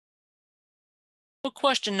For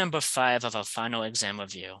question number 5 of our final exam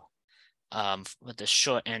review, with the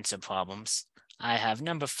short answer problems, I have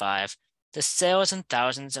number 5. The sales in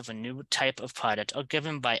thousands of a new type of product are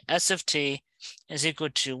given by S of t is equal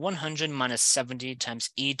to 100 minus 70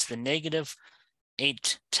 times e to the negative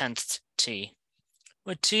 8/10 t,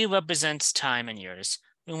 where t represents time in years.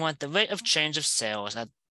 We want the rate of change of sales at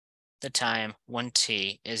the time when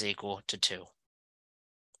t is equal to 2.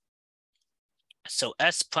 So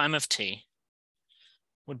S prime of t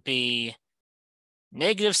would be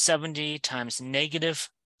negative 70 times negative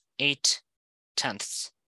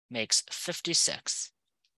 8/10 makes 56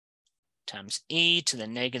 times e to the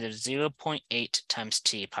negative 0.8 times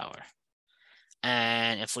t power.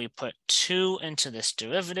 And if we put 2 into this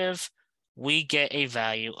derivative, we get a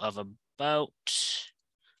value of about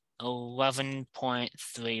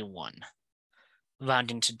 11.31,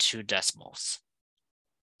 rounding to 2 decimals.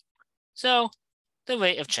 So the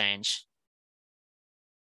rate of change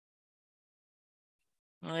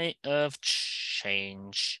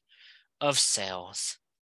of sales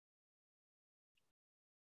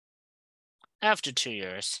after 2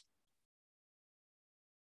 years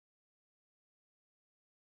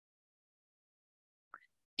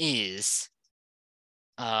is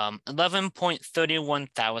 11.31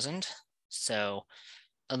 thousand, so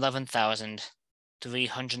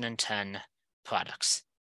 11,310 products.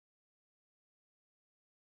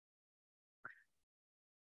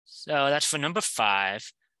 So that's for number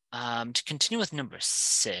 5. To continue with number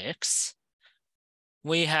 6,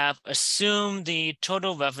 we have assumed the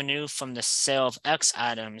total revenue from the sale of X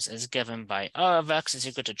items is given by R of X is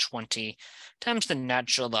equal to 20 times the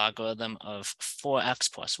natural logarithm of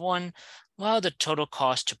 4x plus 1, while the total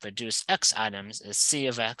cost to produce X items is C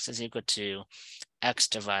of X is equal to X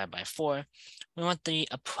divided by 4. We want the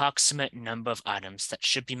approximate number of items that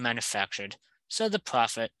should be manufactured, so the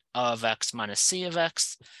profit R of X minus C of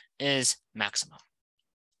X is maximum.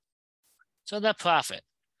 So that profit,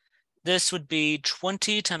 this would be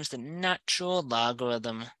 20 times the natural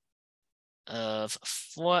logarithm of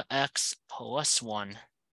 4x plus 1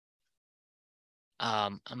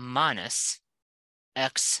 minus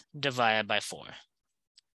x divided by 4.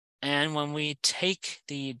 And when we take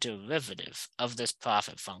the derivative of this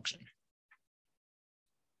profit function,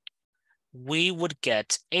 we would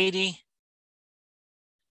get 80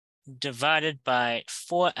 divided by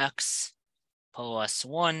 4x plus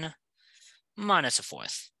 1 minus a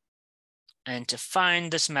fourth. And to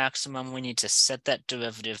find this maximum, we need to set that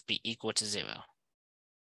derivative be equal to 0.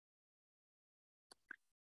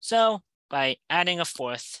 So by adding a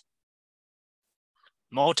fourth,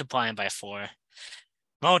 multiplying by 4,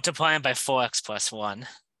 multiplying by 4x plus 1,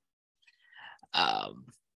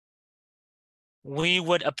 we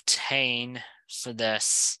would obtain for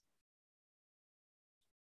this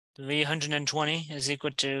 320 is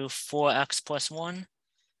equal to 4x plus 1,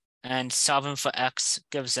 and solving for x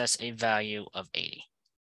gives us a value of 80.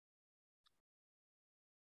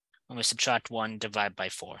 When we subtract 1, divide by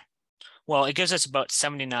 4. Well, it gives us about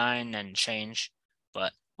 79 and change,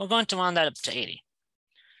 but we're going to round that up to 80,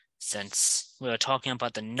 since we are talking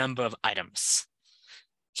about the number of items.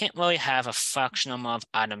 Can't really have a fractional amount of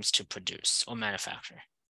items to produce or manufacture.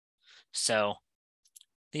 So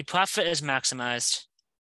the profit is maximized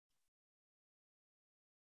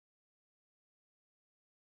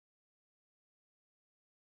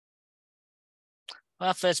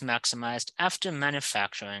after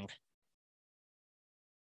manufacturing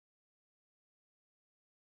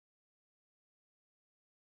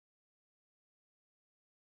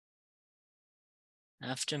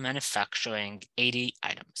after manufacturing 80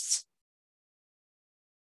 items.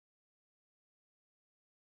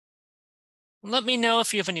 Let me know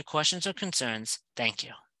if you have any questions or concerns. Thank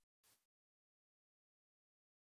you.